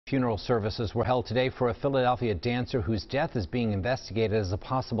Funeral services were held today for a Philadelphia dancer whose death is being investigated as a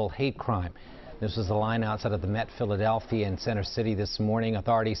possible hate crime. This was the line outside of the Met Philadelphia in Center City this morning.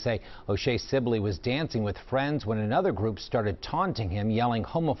 Authorities say O'Shae Sibley was dancing with friends when another group started taunting him, yelling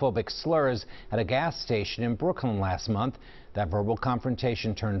homophobic slurs at a gas station in Brooklyn last month. That verbal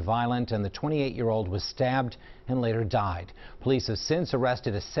confrontation turned violent, and the 28-year-old was stabbed and later died. Police have since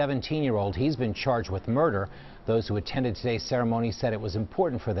arrested a 17-year-old. He's been charged with murder. Those who attended today's ceremony said it was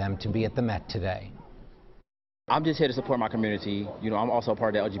important for them to be at the Met today. I'm just here to support my community. You know, I'm also a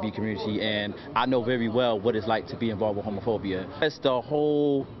part of the LGBT community, and I know very well what it's like to be involved with homophobia. It's the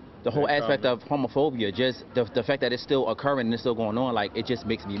whole aspect of homophobia, just the fact that it's still occurring and it's still going on, like, it just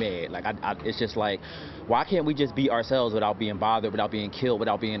makes me mad. Like, it's just like, why can't we just be ourselves without being bothered, without being killed,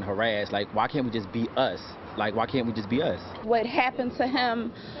 without being harassed? Like, why can't we just be us? Like, why can't we just be us? What happened to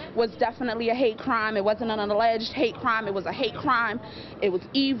him was definitely a hate crime. It wasn't an alleged hate crime. It was a hate crime. It was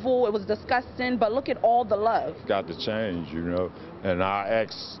evil. It was disgusting. But look at all the love. Got to change, you know. And I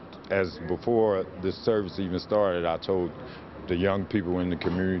asked, as before this service even started, I told the young people in the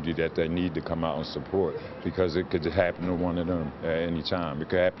community that they need to come out and support, because it could happen to one of them at any time. It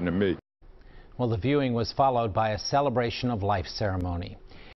could happen to me. Well, the viewing was followed by a celebration of life ceremony.